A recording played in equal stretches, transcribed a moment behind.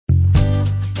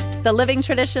The Living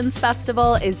Traditions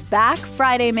Festival is back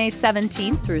Friday, May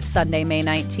 17th through Sunday, May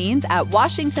 19th at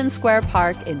Washington Square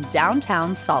Park in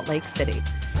downtown Salt Lake City.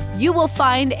 You will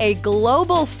find a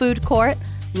global food court,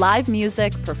 live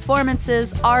music,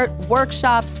 performances, art,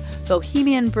 workshops,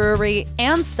 bohemian brewery,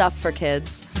 and stuff for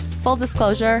kids. Full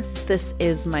disclosure, this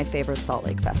is my favorite Salt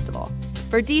Lake festival.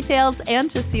 For details and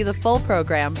to see the full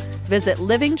program, visit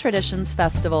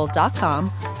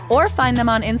livingtraditionsfestival.com or find them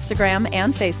on Instagram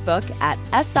and Facebook at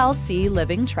SLC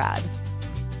Living Trad.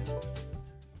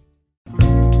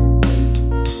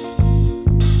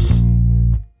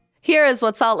 Here is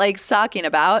what Salt Lake's talking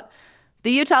about.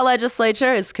 The Utah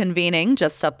legislature is convening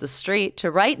just up the street to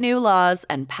write new laws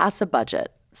and pass a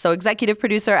budget. So executive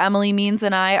producer Emily Means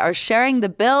and I are sharing the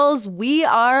bills we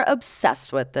are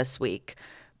obsessed with this week.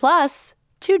 Plus,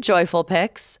 2 joyful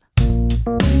picks.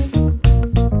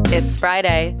 It's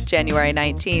Friday, January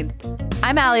 19th.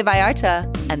 I'm Ali Vallarta,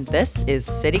 and this is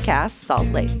CityCast Salt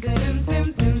Lake.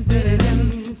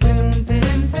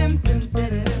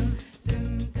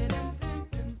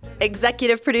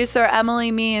 Executive producer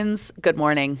Emily Means, good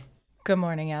morning. Good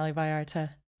morning, Ali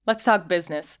Vallarta. Let's talk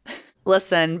business.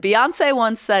 Listen, Beyonce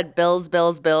once said bills,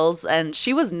 bills, bills, and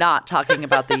she was not talking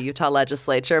about the Utah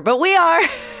legislature, but we are.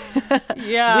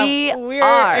 Yeah,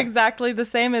 we're exactly the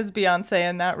same as Beyonce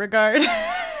in that regard.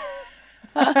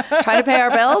 Trying to pay our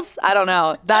bills? I don't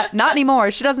know. Not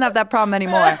anymore. She doesn't have that problem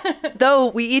anymore. Though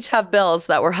we each have bills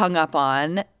that we're hung up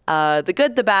on. The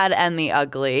good, the bad, and the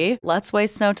ugly. Let's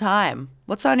waste no time.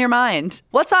 What's on your mind?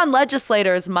 What's on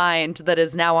legislators' mind that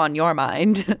is now on your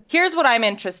mind? Here's what I'm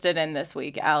interested in this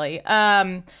week, Ali.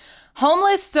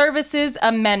 Homeless Services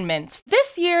Amendments.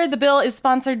 This year, the bill is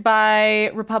sponsored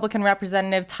by Republican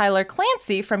Representative Tyler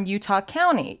Clancy from Utah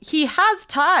County. He has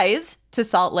ties to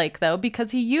Salt Lake, though,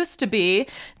 because he used to be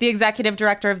the executive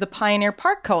director of the Pioneer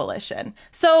Park Coalition.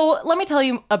 So let me tell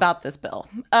you about this bill.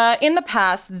 In the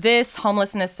past, this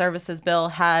homelessness services bill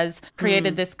has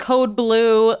created this Code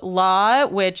Blue law,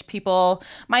 which people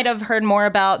might have heard more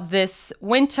about this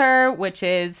winter, which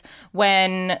is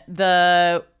when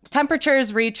the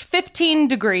temperatures reach 15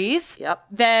 degrees. Yep.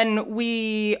 Then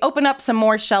we open up some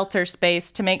more shelter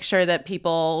space to make sure that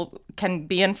people can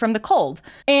be in from the cold.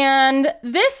 And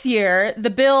this year, the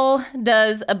bill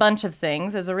does a bunch of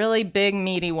things. There's a really big,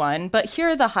 meaty one, but here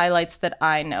are the highlights that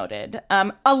I noted.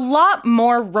 A lot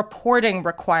more reporting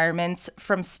requirements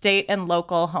from state and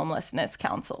local homelessness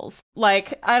councils.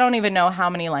 Like, I don't even know how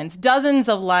many lines, dozens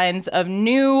of lines of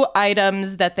new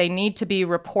items that they need to be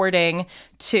reporting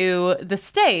to the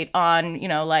state on,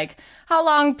 like how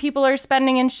long people are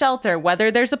spending in shelter,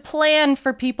 whether there's a plan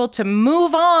for people to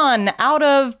move on out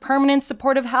of permanent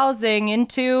supportive housing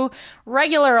into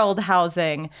regular old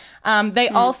housing. They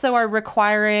also are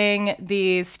requiring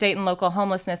the state and local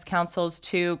homelessness councils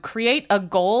to create a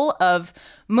goal of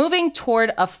moving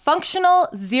toward a functional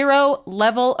zero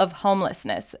level of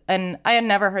homelessness. And I had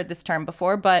never heard this term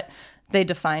before, but they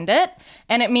defined it,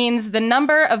 and it means the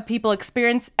number of people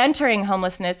entering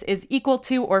homelessness is equal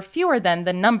to or fewer than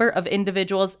the number of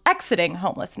individuals exiting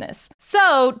homelessness.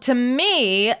 So to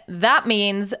me, that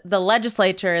means the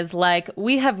legislature is like,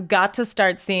 we have got to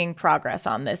start seeing progress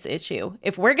on this issue.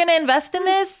 If we're going to invest in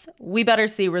this, we better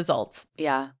see results.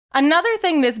 Yeah. Another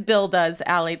thing this bill does,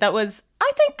 Ali, that was, I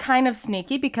think, kind of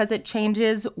sneaky because it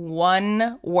changes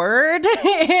one word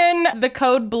in the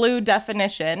Code Blue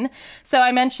definition. So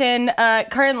I mentioned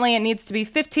currently it needs to be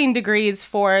 15 degrees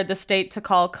for the state to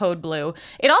call Code Blue.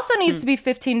 It also needs to be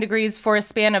 15 degrees for a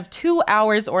span of 2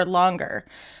 hours or longer.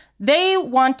 They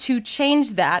want to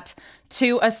change that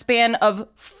to a span of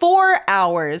 4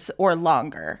 hours or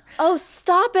longer. Oh,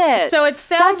 stop it. So it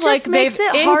sounds like they've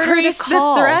increased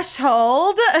the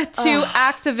threshold to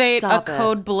activate a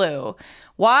Code Blue.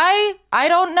 Why? I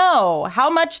don't know. How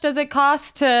much does it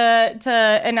cost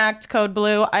to enact Code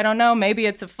Blue? I don't know. Maybe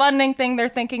it's a funding thing they're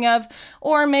thinking of,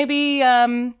 or maybe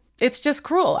it's just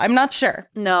cruel. I'm not sure.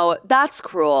 No, that's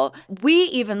cruel. We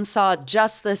even saw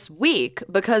just this week,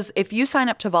 because if you sign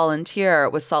up to volunteer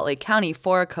with Salt Lake County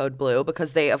for a Code Blue,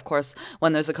 because they, of course,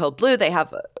 when there's a Code Blue, they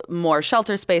have more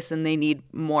shelter space and they need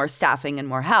more staffing and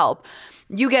more help,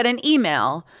 you get an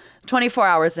email 24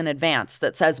 hours in advance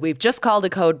that says, we've just called a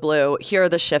Code Blue. Here are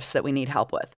the shifts that we need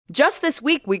help with. Just this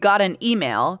week, we got an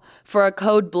email for a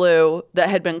Code Blue that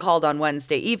had been called on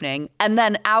Wednesday evening. And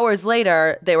then hours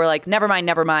later, they were like, never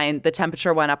mind. The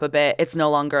temperature went up a bit. It's no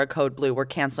longer a Code Blue. We're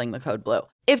canceling the Code Blue.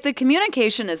 If the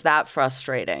communication is that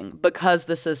frustrating because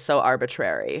this is so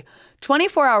arbitrary,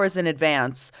 24 hours in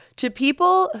advance to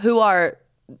people who are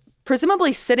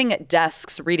presumably sitting at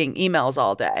desks reading emails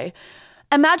all day,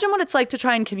 Imagine what it's like to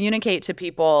try and communicate to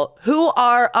people who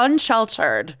are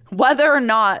unsheltered, whether or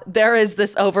not there is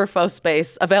this overflow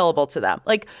space available to them.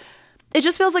 Like, it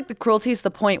just feels like the cruelty is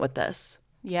the point with this.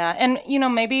 Yeah, and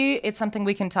maybe it's something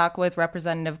we can talk with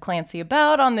Representative Clancy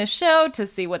about on this show to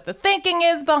see what the thinking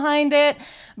is behind it.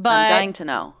 But I'm dying to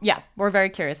know. Yeah, we're very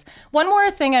curious. One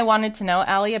more thing I wanted to know,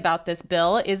 Allie, about this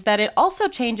bill is that it also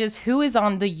changes who is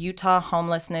on the Utah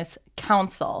Homelessness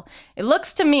Council. It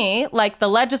looks to me like the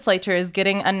legislature is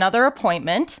getting another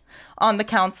appointment on the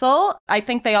council. I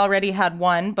think they already had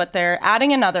one, but they're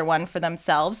adding another one for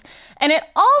themselves. And it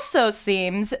also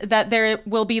seems that there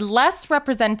will be less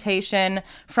representation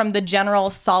from the general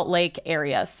Salt Lake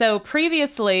area. So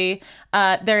previously,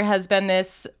 there has been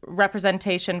this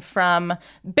representation from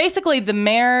basically the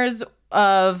mayors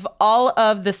of all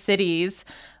of the cities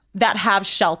that have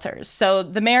shelters. So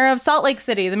the mayor of Salt Lake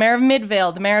City, the mayor of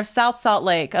Midvale, the mayor of South Salt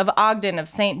Lake, of Ogden, of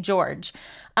St. George.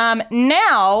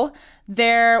 Now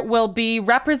there will be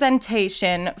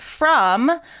representation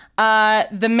from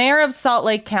the mayor of Salt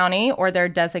Lake County or their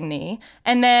designee,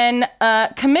 and then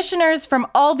commissioners from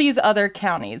all these other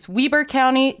counties: Weber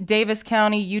County, Davis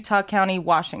County, Utah County,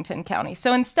 Washington County.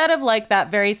 So instead of like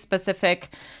that very specific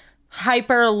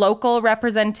hyper-local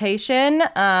representation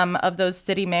of those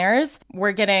city mayors,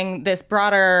 we're getting this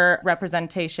broader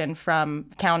representation from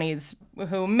counties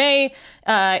who may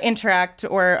interact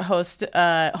or host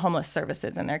homeless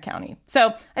services in their county.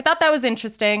 So I thought that was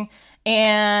interesting,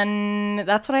 and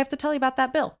that's what I have to tell you about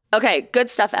that bill. Okay, good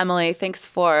stuff, Emily. Thanks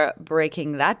for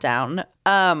breaking that down.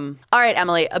 All right,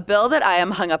 Emily, a bill that I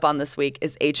am hung up on this week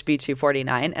is HB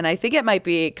 249, and I think it might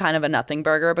be kind of a nothing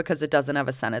burger because it doesn't have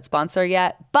a Senate sponsor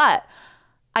yet, but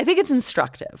I think it's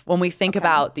instructive when we think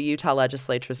about the Utah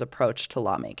legislature's approach to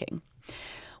lawmaking.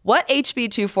 What HB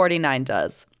 249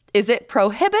 does is it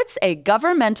prohibits a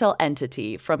governmental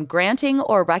entity from granting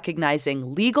or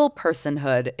recognizing legal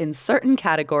personhood in certain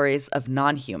categories of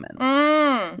non-humans.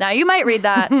 Now, you might read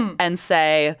that and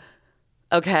say,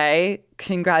 okay,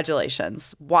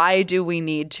 congratulations. Why do we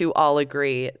need to all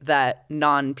agree that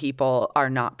non-people are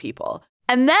not people?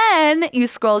 And then you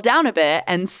scroll down a bit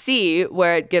and see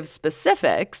where it gives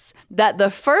specifics that the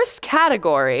first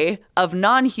category of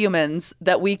non-humans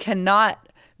that we cannot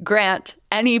grant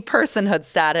any personhood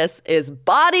status is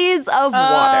bodies of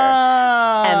water.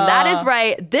 And that is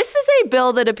right. This is a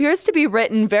bill that appears to be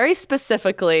written very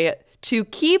specifically to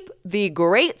keep the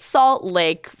Great Salt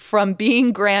Lake from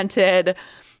being granted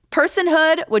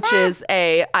personhood, which is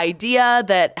a idea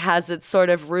that has its sort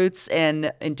of roots in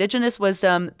indigenous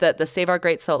wisdom that the Save Our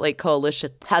Great Salt Lake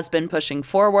Coalition has been pushing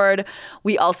forward.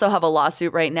 We also have a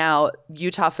lawsuit right now.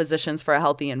 Utah Physicians for a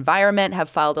Healthy Environment have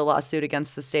filed a lawsuit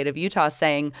against the state of Utah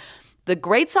saying the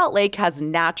Great Salt Lake has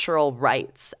natural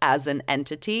rights as an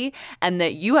entity, and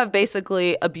that you have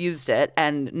basically abused it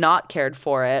and not cared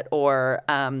for it or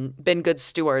been good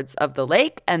stewards of the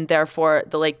lake, and therefore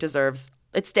the lake deserves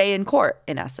its day in court,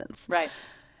 in essence. Right.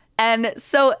 And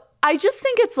so I just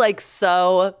think it's like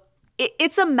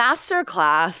it's a master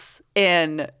class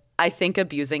in, I think,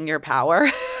 abusing your power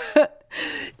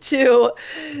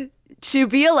to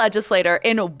be a legislator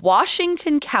in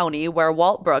Washington County, where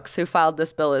Walt Brooks, who filed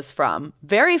this bill, is from,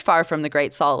 very far from the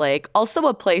Great Salt Lake, also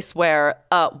a place where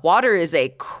water is a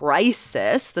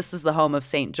crisis. This is the home of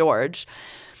St. George.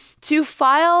 To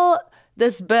file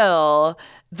this bill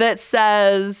that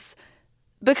says,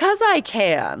 because I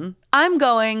can, I'm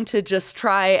going to just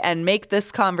try and make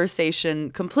this conversation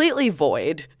completely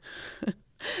void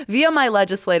via my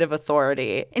legislative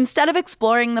authority instead of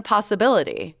exploring the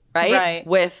possibility, right?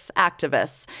 With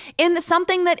activists in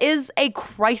something that is a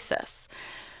crisis.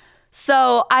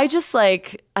 So I just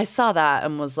I saw that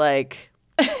and was like,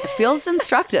 it feels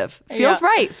instructive. Feels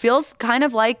right. Feels kind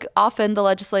of like often the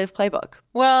legislative playbook.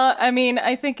 Well, I mean,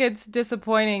 I think it's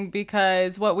disappointing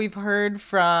because what we've heard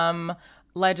from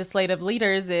legislative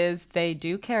leaders is they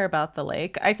do care about the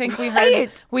lake. I think we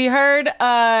heard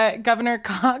Governor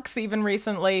Cox even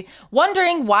recently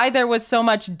wondering why there was so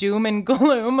much doom and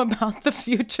gloom about the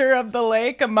future of the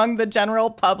lake among the general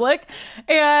public.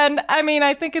 And I mean,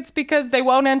 I think it's because they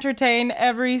won't entertain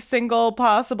every single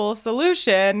possible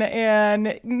solution.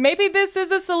 And maybe this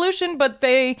is a solution, but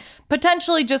they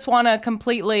potentially just want to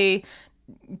completely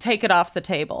take it off the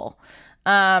table.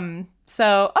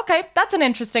 So, okay, that's an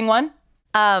interesting one.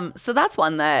 So that's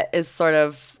one that is sort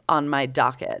of on my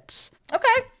docket.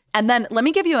 Okay. And then let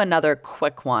me give you another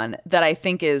quick one that I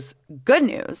think is good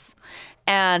news.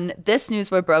 And this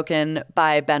news was broken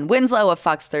by Ben Winslow of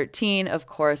Fox 13, of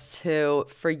course, who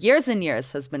for years and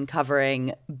years has been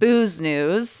covering booze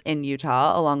news in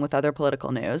Utah, along with other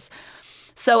political news.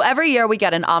 So every year we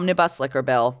get an omnibus liquor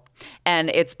bill. And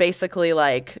it's basically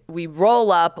like we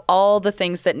roll up all the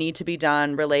things that need to be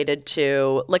done related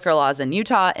to liquor laws in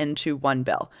Utah into one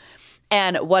bill.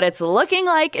 And what it's looking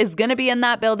like is going to be in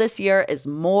that bill this year is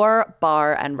more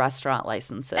bar and restaurant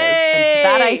licenses. Hey! And to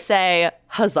that I say,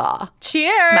 huzzah.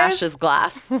 Cheers. Smashes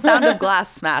glass. Sound of glass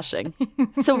smashing.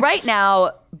 So right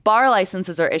now, bar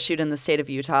licenses are issued in the state of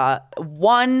Utah,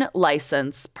 one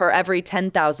license per every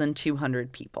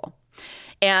 10,200 people.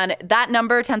 And that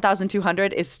number,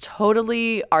 10,200, is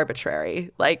totally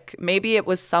arbitrary. Like maybe it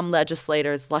was some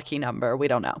legislator's lucky number. We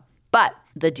don't know. But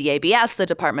the DABS, the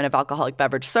Department of Alcoholic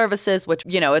Beverage Services, which,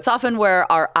 it's often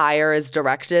where our ire is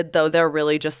directed, though they're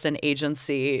really just an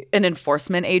agency, an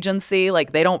enforcement agency.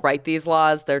 Like they don't write these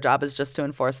laws. Their job is just to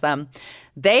enforce them.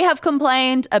 They have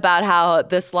complained about how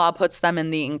this law puts them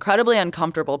in the incredibly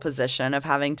uncomfortable position of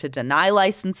having to deny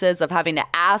licenses, of having to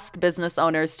ask business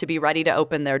owners to be ready to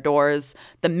open their doors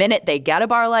the minute they get a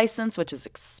bar license, which is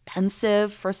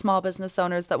expensive for small business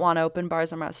owners that want to open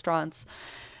bars and restaurants.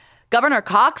 Governor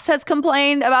Cox has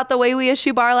complained about the way we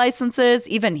issue bar licenses.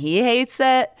 Even he hates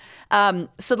it.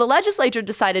 So the legislature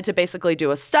decided to basically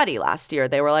do a study last year.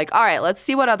 They were like, all right, let's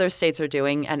see what other states are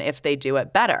doing and if they do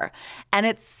it better. And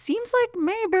it seems like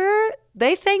maybe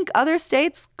they think other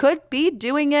states could be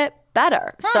doing it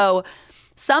better. So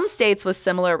some states with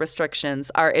similar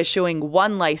restrictions are issuing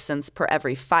one license per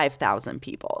every 5,000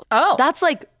 people. Oh. That's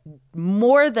like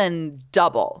more than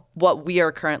double what we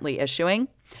are currently issuing.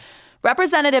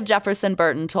 Representative Jefferson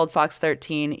Burton told Fox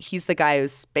 13, he's the guy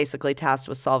who's basically tasked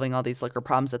with solving all these liquor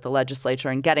problems at the legislature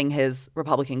and getting his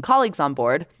Republican colleagues on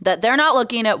board, that they're not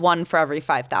looking at one for every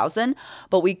 5,000,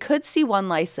 but we could see one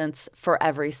license for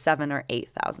every 7,000 or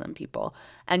 8,000 people.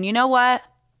 And you know what?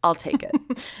 I'll take it.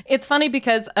 It's funny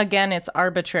because, again, it's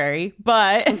arbitrary,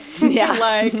 but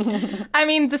Yeah.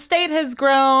 the state has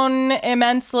grown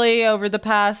immensely over the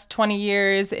past 20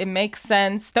 years. It makes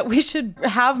sense that we should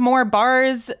have more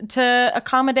bars to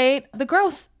accommodate the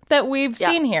growth that we've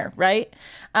seen here, right?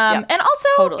 And also,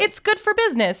 totally. It's good for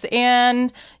business.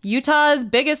 And Utah's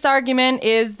biggest argument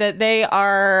is that they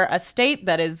are a state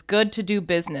that is good to do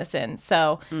business in.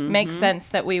 So it makes sense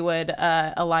that we would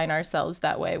align ourselves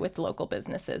that way with local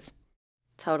businesses.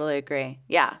 Totally agree.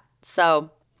 Yeah.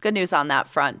 So good news on that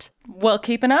front. We'll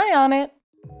keep an eye on it.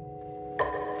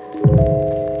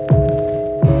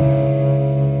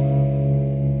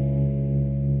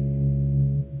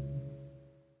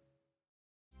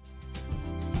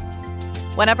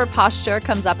 Whenever posture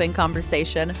comes up in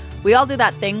conversation, we all do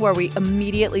that thing where we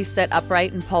immediately sit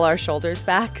upright and pull our shoulders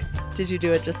back. Did you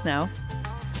do it just now?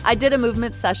 I did a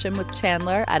movement session with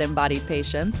Chandler at Embodied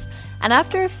Patience, and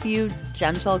after a few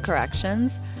gentle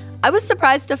corrections, I was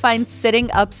surprised to find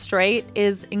sitting up straight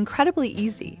is incredibly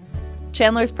easy.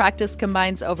 Chandler's practice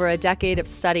combines over a decade of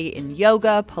study in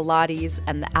yoga, Pilates,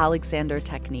 and the Alexander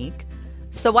technique.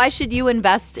 So why should you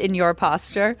invest in your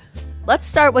posture? Let's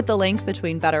start with the link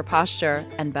between better posture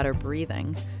and better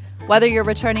breathing. Whether you're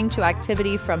returning to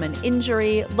activity from an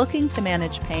injury, looking to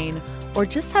manage pain, or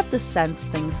just have the sense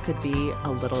things could be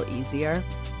a little easier,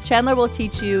 Chandler will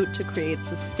teach you to create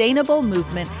sustainable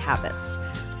movement habits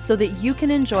so that you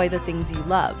can enjoy the things you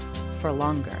love for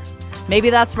longer. Maybe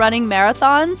that's running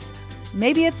marathons.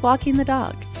 Maybe it's walking the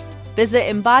dog.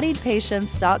 Visit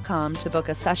embodiedpatience.com to book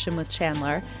a session with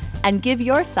Chandler and give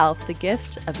yourself the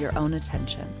gift of your own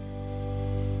attention.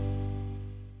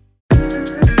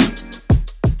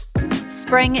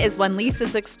 Spring is when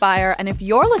leases expire, and if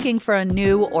you're looking for a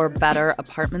new or better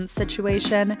apartment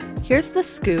situation, here's the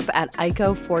scoop at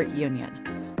ICO Fort Union.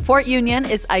 Fort Union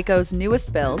is ICO's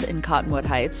newest build in Cottonwood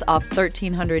Heights off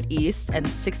 1300 East and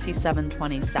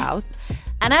 6720 South.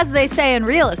 And as they say in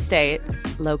real estate,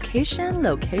 location,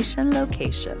 location,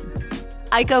 location.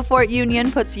 ICO Fort Union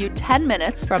puts you 10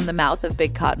 minutes from the mouth of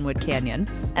Big Cottonwood Canyon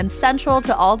and central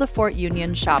to all the Fort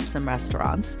Union shops and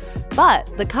restaurants.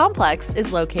 But the complex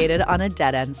is located on a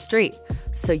dead-end street,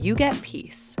 so you get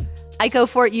peace. ICO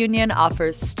Fort Union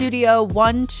offers studio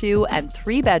 1, 2, and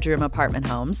 3-bedroom apartment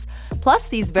homes, plus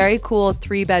these very cool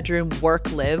 3-bedroom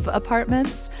work-live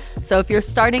apartments. So if you're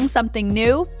starting something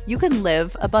new, you can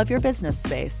live above your business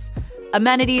space.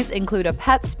 Amenities include a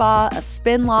pet spa, a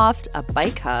spin loft, a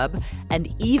bike hub, and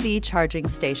EV charging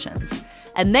stations.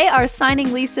 And they are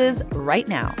signing leases right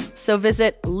now. So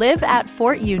visit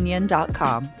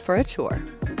liveatfortunion.com for a tour.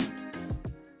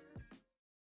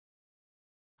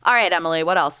 All right, Emily,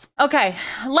 what else? Okay,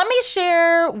 let me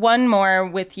share one more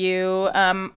with you.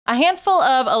 A handful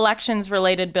of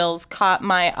elections-related bills caught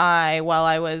my eye while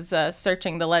I was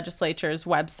searching the legislature's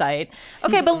website.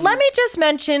 Okay, but let me just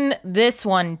mention this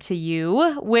one to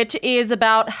you, which is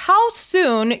about how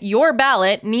soon your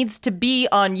ballot needs to be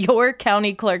on your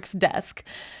county clerk's desk.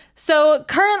 So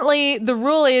currently, the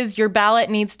rule is your ballot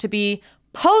needs to be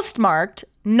postmarked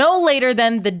no later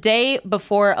than the day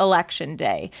before Election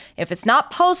Day. If it's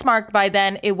not postmarked by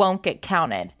then, it won't get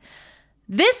counted.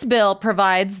 This bill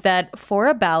provides that for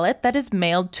a ballot that is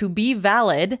mailed to be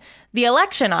valid, the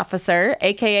election officer,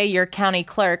 aka your county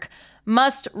clerk,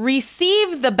 must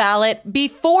receive the ballot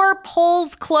before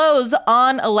polls close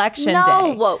on Election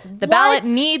Day. The ballot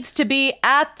needs to be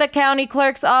at the county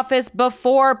clerk's office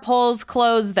before polls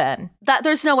close then.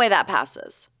 There's no way that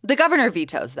passes. The governor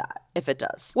vetoes that if it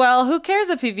does. Well, who cares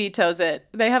if he vetoes it?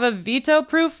 They have a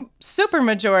veto-proof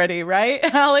supermajority, right,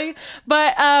 Allie?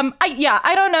 But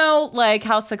I don't know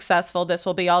how successful this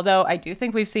will be, although I do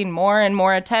think we've seen more and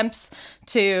more attempts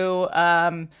to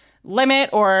limit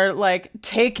or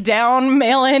take down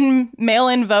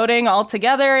mail-in voting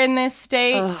altogether in this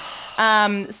state.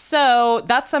 So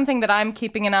that's something that I'm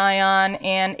keeping an eye on.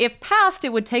 And if passed,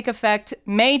 it would take effect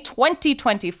May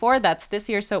 2024. That's this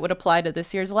year, so it would apply to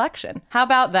this year's election. How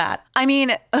about that? I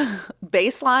mean,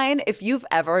 baseline, if you've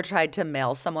ever tried to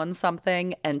mail someone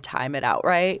something and time it out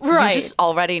right, you just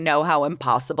already know how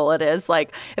impossible it is.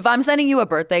 If I'm sending you a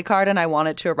birthday card and I want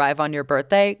it to arrive on your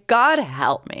birthday, God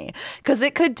help me. Because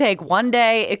it could take one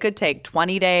day, it could take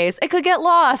 20 days, it could get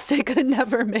lost, it could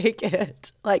never make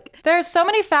it. There's so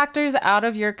many factors out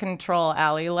of your control,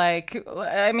 Allie.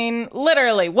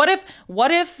 Literally, what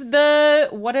if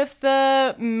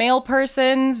the mail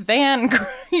person's van,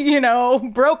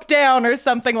 broke down or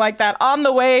something like that on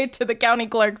the way to the county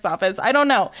clerk's office? I don't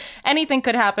know. Anything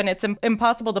could happen. It's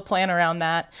impossible to plan around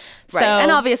that. Right.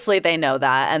 And obviously they know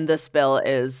that. And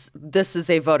this is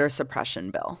a voter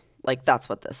suppression bill. That's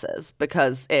what this is,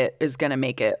 because it is going to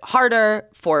make it harder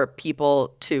for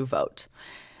people to vote.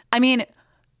 I mean,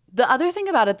 the other thing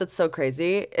about it that's so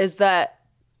crazy is that,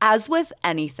 as with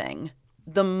anything,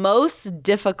 the most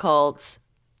difficult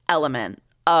element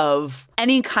of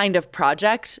any kind of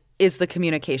project is the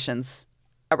communications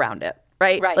around it,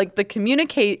 right? The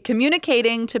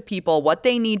communicating to people what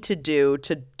they need to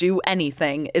do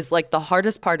anything is the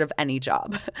hardest part of any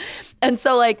job. And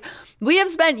so we have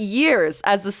spent years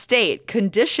as a state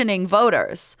conditioning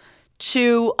voters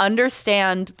to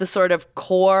understand the sort of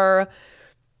core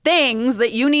things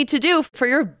that you need to do for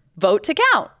your vote to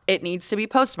count. It needs to be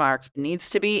postmarked. It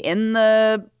needs to be in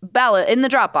the ballot, in the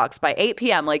drop box by 8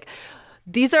 p.m.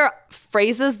 These are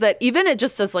phrases that even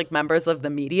just as members of the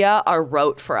media are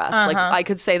rote for us. I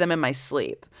could say them in my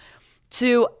sleep.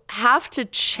 To have to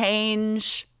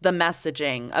change the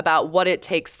messaging about what it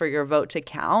takes for your vote to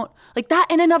count, that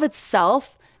in and of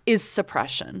itself is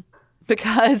suppression,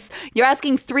 because you're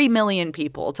asking 3 million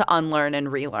people to unlearn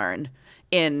and relearn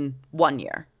in 1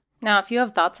 year. Now, if you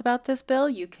have thoughts about this bill,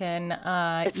 you can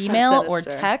email or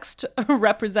text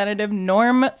Representative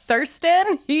Norm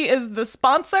Thurston. He is the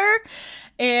sponsor.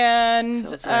 And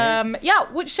should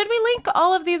we link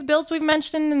all of these bills we've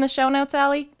mentioned in the show notes,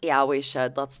 Allie? Yeah, we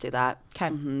should. Let's do that. Okay.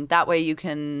 Mm-hmm. That way you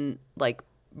can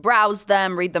browse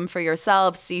them, read them for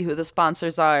yourself, see who the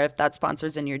sponsors are. If that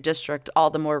sponsor's in your district, all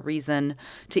the more reason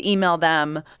to email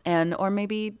them. Or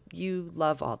maybe you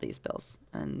love all these bills,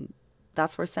 and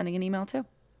that's worth sending an email to.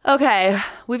 Okay,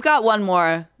 we've got one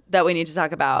more that we need to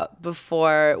talk about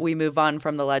before we move on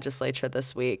from the legislature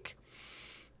this week.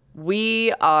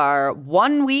 We are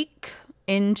 1 week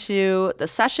into the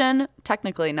session,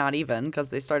 technically not even, because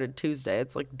they started Tuesday.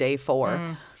 It's day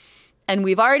 4. And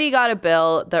we've already got a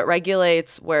bill that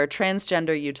regulates where transgender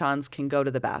Utahns can go to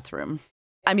the bathroom.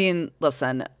 I mean,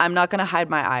 listen, I'm not going to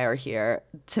hide my ire here.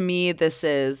 To me, this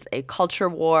is a culture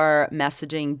war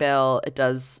messaging bill. It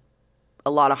does a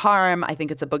lot of harm. I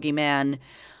think it's a boogeyman.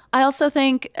 I also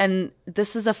think, and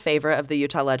this is a favorite of the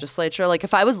Utah legislature,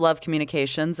 if I was Love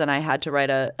Communications and I had to write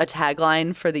a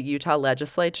tagline for the Utah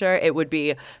legislature, it would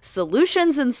be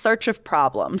solutions in search of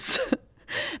problems.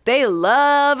 They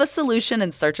love a solution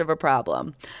in search of a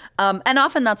problem. And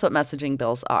often that's what messaging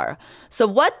bills are. So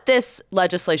what this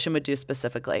legislation would do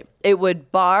specifically, it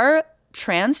would bar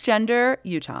transgender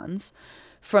Utahns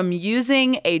from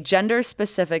using a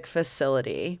gender-specific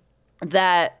facility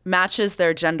that matches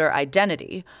their gender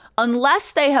identity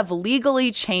unless they have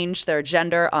legally changed their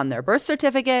gender on their birth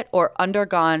certificate or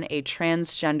undergone a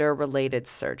transgender-related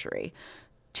surgery.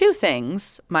 2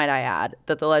 things, might I add,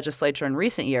 that the legislature in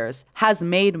recent years has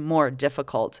made more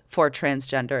difficult for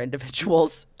transgender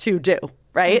individuals to do.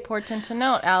 right? Important to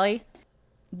note, Allie.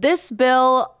 This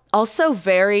bill also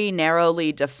very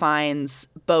narrowly defines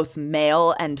both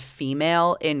male and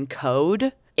female in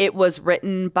code. It was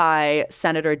written by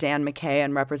Senator Dan McCay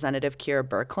and Representative Keira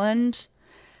Birkeland.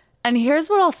 And here's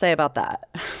what I'll say about that.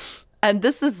 And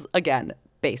this is, again,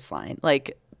 baseline.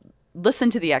 Like, listen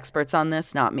to the experts on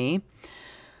this, not me.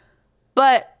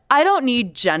 But I don't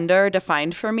need gender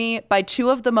defined for me by two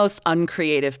of the most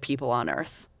uncreative people on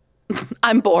earth.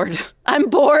 I'm bored. I'm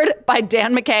bored by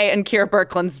Dan McCay and Keira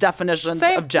Birkeland's definitions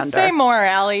of gender. Say more,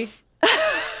 Allie.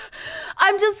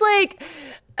 I'm just like,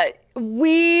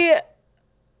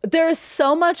 there's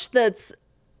so much that's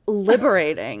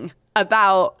liberating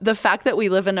about the fact that we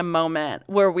live in a moment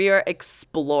where we are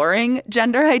exploring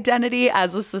gender identity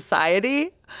as a society,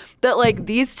 that like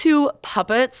these two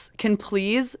puppets can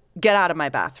please get out of my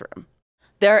bathroom.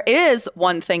 There is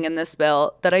one thing in this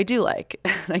bill that I do like,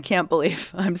 and I can't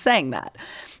believe I'm saying that.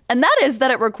 And that is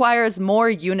that it requires more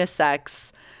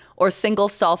unisex or single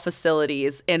stall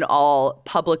facilities in all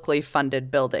publicly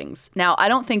funded buildings. Now, I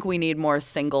don't think we need more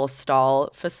single stall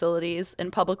facilities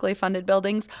in publicly funded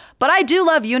buildings, but I do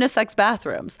love unisex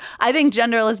bathrooms. I think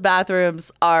genderless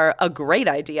bathrooms are a great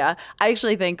idea. I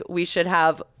actually think we should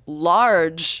have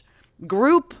large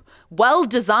group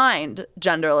well-designed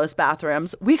genderless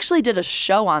bathrooms. We actually did a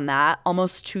show on that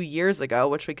almost 2 years ago,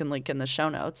 which we can link in the show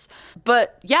notes.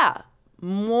 But yeah,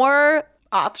 more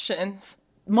options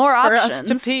for us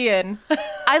to pee in.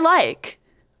 I like.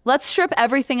 Let's strip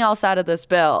everything else out of this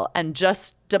bill and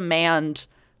just demand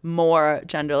more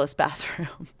genderless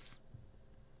bathrooms.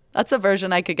 That's a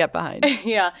version I could get behind.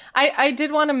 Yeah. I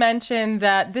did want to mention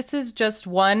that this is just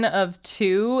one of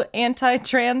two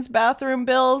anti-trans bathroom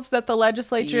bills that the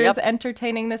legislature is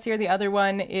entertaining this year. The other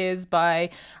one is by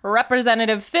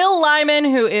Representative Phil Lyman,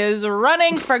 who is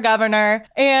running for governor.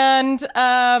 And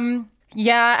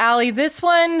yeah, Allie, this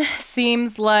one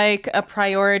seems like a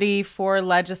priority for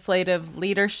legislative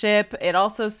leadership. It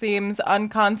also seems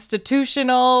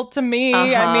unconstitutional to me.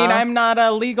 I mean, I'm not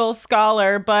a legal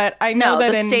scholar, but I know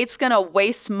that the state's going to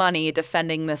waste money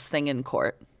defending this thing in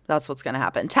court. That's what's going to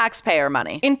happen. Taxpayer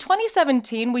money. In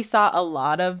 2017, we saw a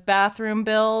lot of bathroom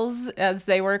bills, as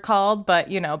they were called, but,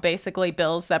 you know, basically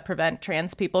bills that prevent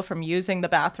trans people from using the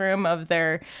bathroom of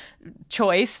their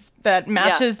choice that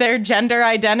matches their gender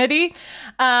identity.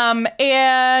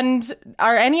 And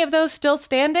are any of those still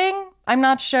standing? I'm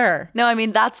not sure. No, I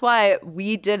mean, that's why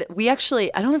we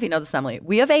actually, I don't know if you know this, Emily,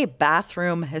 we have a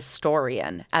bathroom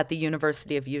historian at the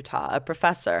University of Utah, a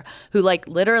professor who like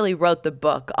literally wrote the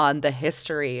book on the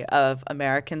history of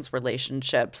Americans'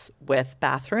 relationships with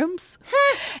bathrooms.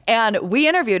 And we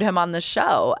interviewed him on the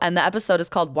show, and the episode is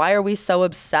called "Why Are We So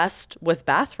Obsessed with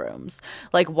Bathrooms?"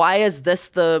 Like, why is this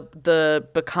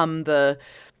become the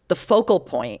focal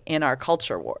point in our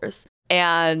culture wars?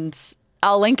 And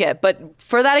I'll link it. But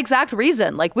for that exact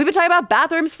reason, like we've been talking about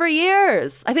bathrooms for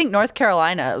years. I think North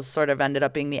Carolina sort of ended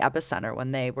up being the epicenter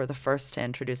when they were the first to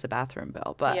introduce a bathroom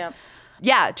bill. But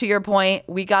yeah, to your point,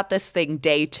 we got this thing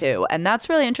day two. And that's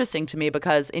really interesting to me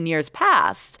because in years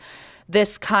past,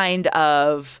 this kind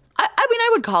of, I mean, I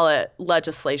would call it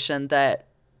legislation that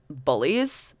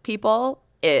bullies people.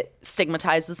 It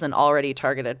stigmatizes an already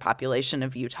targeted population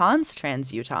of Utahns,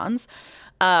 trans Utahns.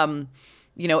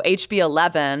 You know, HB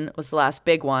 11 was the last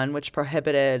big one, which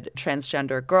prohibited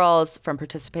transgender girls from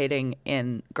participating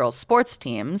in girls' sports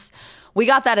teams. We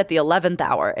got that at the 11th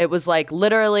hour. It was like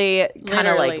literally kind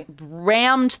of like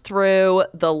rammed through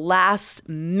the last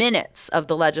minutes of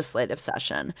the legislative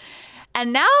session.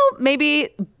 And now maybe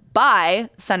by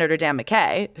Senator Dan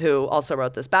McCay, who also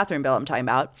wrote this bathroom bill I'm talking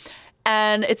about.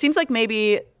 And it seems like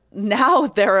maybe now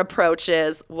their approach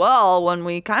is, well, when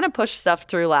we kind of push stuff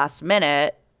through last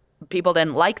minute, people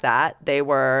didn't like that. They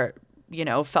were, you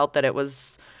know, felt that it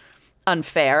was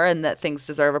unfair and that things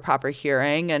deserve a proper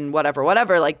hearing and whatever.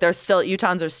 Like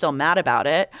Utahns are still mad about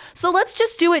it. So let's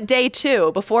just do it day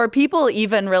two before people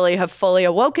even really have fully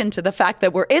awoken to the fact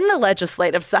that we're in the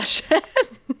legislative session.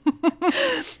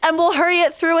 And we'll hurry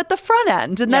it through at the front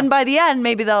end. And then by the end,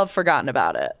 maybe they'll have forgotten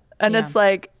about it. And it's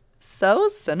like, so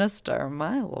sinister,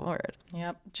 my Lord.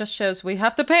 Yep. Just shows we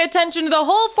have to pay attention to the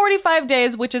whole 45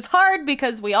 days, which is hard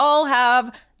because we all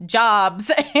have jobs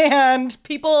and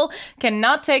people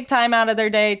cannot take time out of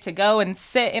their day to go and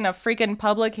sit in a freaking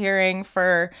public hearing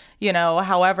for, you know,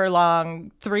 however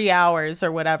long, 3 hours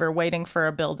or whatever, waiting for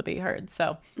a bill to be heard.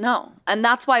 So no. And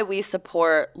that's why we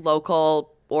support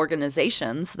local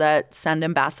organizations that send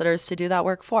ambassadors to do that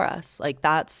work for us. Like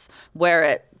that's where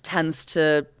it tends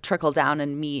to trickle down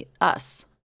and meet us.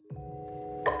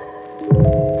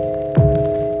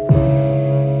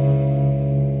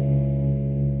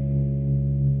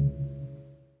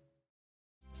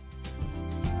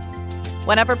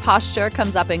 Whenever posture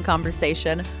comes up in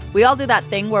conversation, we all do that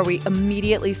thing where we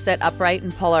immediately sit upright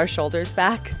and pull our shoulders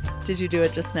back. Did you do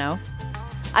it just now?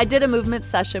 I did a movement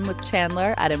session with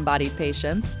Chandler at Embodied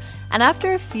Patience, and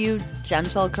after a few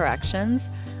gentle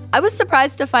corrections, I was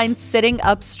surprised to find sitting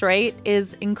up straight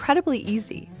is incredibly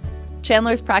easy.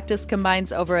 Chandler's practice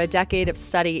combines over a decade of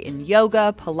study in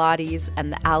yoga, Pilates,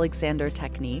 and the Alexander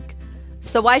technique.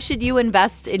 So why should you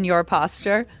invest in your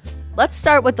posture? Let's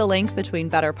start with the link between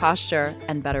better posture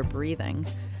and better breathing.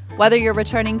 Whether you're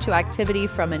returning to activity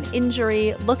from an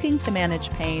injury, looking to manage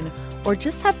pain, or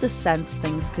just have the sense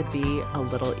things could be a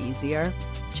little easier,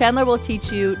 Chandler will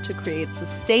teach you to create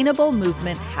sustainable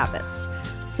movement habits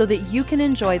so that you can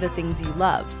enjoy the things you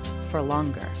love for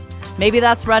longer. Maybe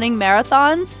that's running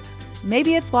marathons.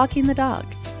 Maybe it's walking the dog.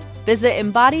 Visit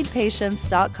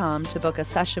embodiedpatience.com to book a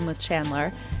session with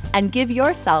Chandler and give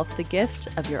yourself the gift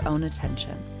of your own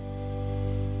attention.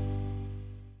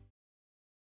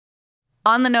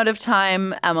 On the note of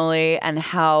time, Emily, and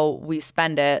how we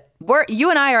spend it, you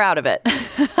and I are out of it.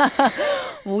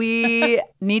 We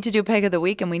need to do Pick of the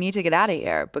Week, and we need to get out of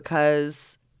here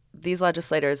because these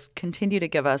legislators continue to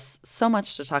give us so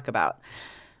much to talk about.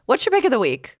 What's your Pick of the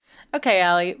Week? Okay,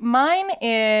 Allie. Mine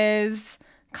is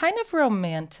kind of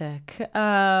romantic.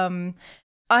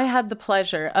 I had the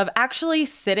pleasure of actually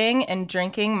sitting and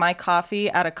drinking my coffee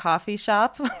at a coffee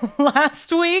shop last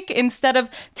week instead of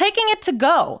taking it to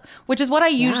go, which is what I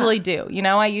usually do. You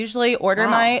know, I usually order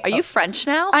my... Are you French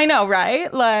now? I know,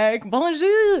 right? Like,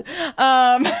 bonjour.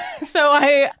 So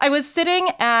I was sitting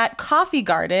at Coffee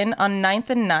Garden on 9th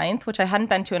and 9th, which I hadn't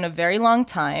been to in a very long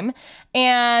time.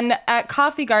 And at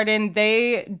Coffee Garden,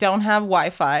 they don't have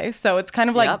Wi-Fi. So it's kind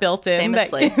of like built in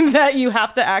that you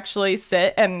have to actually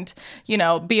sit and, you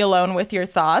know, be alone with your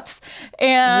thoughts.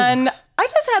 And I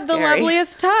just had the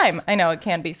loveliest time. I know it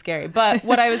can be scary. But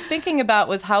what I was thinking about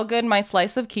was how good my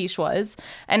slice of quiche was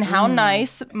and how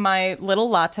nice my little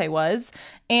latte was.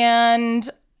 And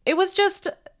it was just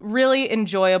really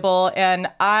enjoyable, and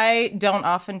I don't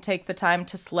often take the time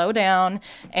to slow down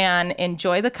and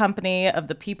enjoy the company of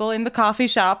the people in the coffee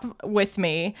shop with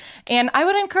me. And I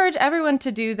would encourage everyone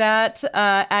to do that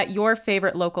at your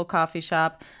favorite local coffee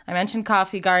shop. I mentioned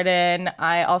Coffee Garden.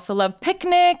 I also love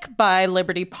Picnic by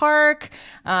Liberty Park.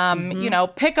 You know,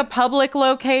 pick a public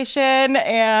location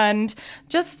and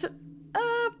just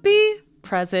be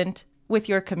present with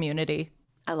your community.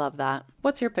 I love that.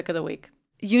 What's your pick of the week?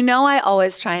 You know, I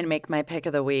always try and make my pick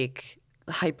of the week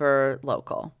hyper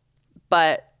local,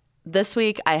 but this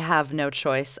week I have no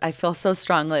choice. I feel so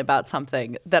strongly about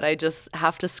something that I just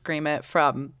have to scream it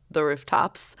from the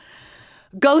rooftops.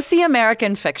 Go see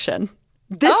American Fiction.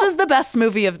 This is the best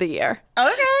movie of the year.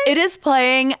 Okay. It is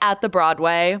playing at the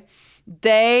Broadway.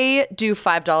 They do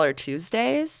 $5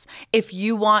 Tuesdays. If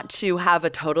you want to have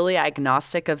a totally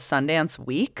agnostic of Sundance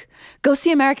week, go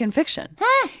see American Fiction.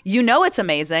 You know it's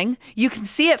amazing. You can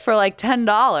see it for like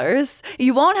 $10.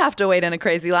 You won't have to wait in a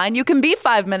crazy line. You can be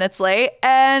 5 minutes late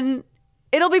and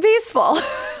it'll be peaceful.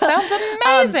 Sounds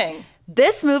amazing.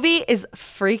 This movie is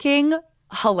freaking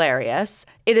hilarious.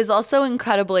 It is also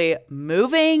incredibly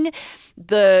moving.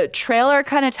 The trailer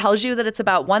kind of tells you that it's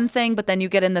about one thing, but then you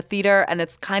get in the theater and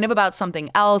it's kind of about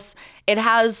something else. It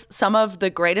has some of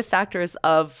the greatest actors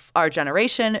of our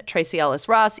generation: Tracee Ellis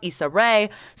Ross, Issa Rae,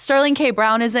 Sterling K.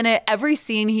 Brown is in it. Every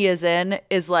scene he is in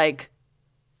is like,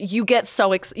 you get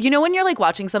so you know when you're like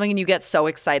watching something and you get so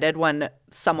excited when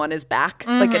someone is back,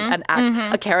 like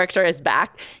a character is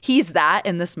back. He's that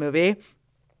in this movie.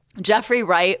 Jeffrey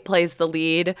Wright plays the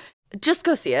lead. Just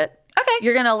go see it. Okay.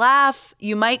 You're going to laugh.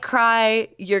 You might cry.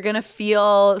 You're going to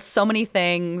feel so many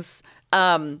things.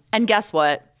 And guess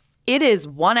what? It is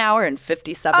 1 hour and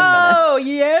 57 minutes. Oh,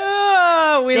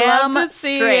 yeah. We love to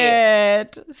see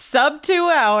it. Sub 2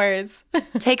 hours.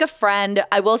 Take a friend.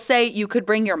 I will say you could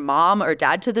bring your mom or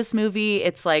dad to this movie.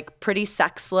 It's like pretty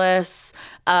sexless.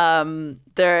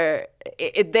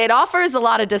 It offers a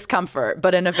lot of discomfort,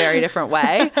 but in a very different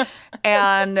way.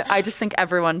 And I just think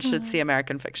everyone should see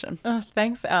American Fiction. Oh,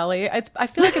 thanks, Allie. I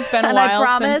feel like it's been a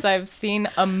while since I've seen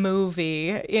a movie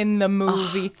in the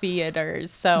movie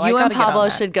theaters. So you and Pablo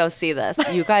should go see this.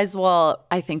 You guys will,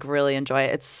 I think, really enjoy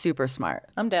it. It's super smart.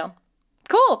 I'm down.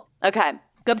 Cool. Okay.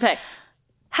 Good pick.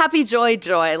 Happy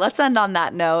joy. Let's end on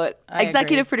that note.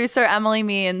 Executive producer Emily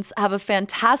Means. Have a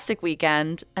fantastic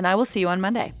weekend, and I will see you on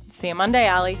Monday. See you Monday,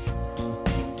 Allie.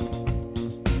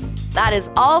 That is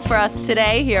all for us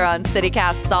today here on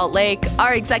CityCast Salt Lake.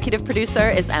 Our executive producer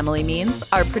is Emily Means.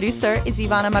 Our producer is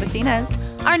Ivana Martinez.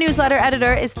 Our newsletter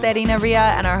editor is Terina Ria,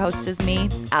 and our host is me,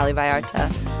 Ali Vallarta.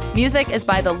 Music is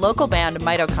by the local band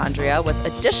Mitochondria with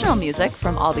additional music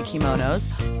from All the Kimonos.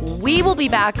 We will be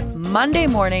back Monday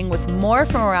morning with more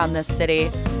from around this city.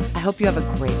 I hope you have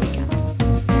a great weekend.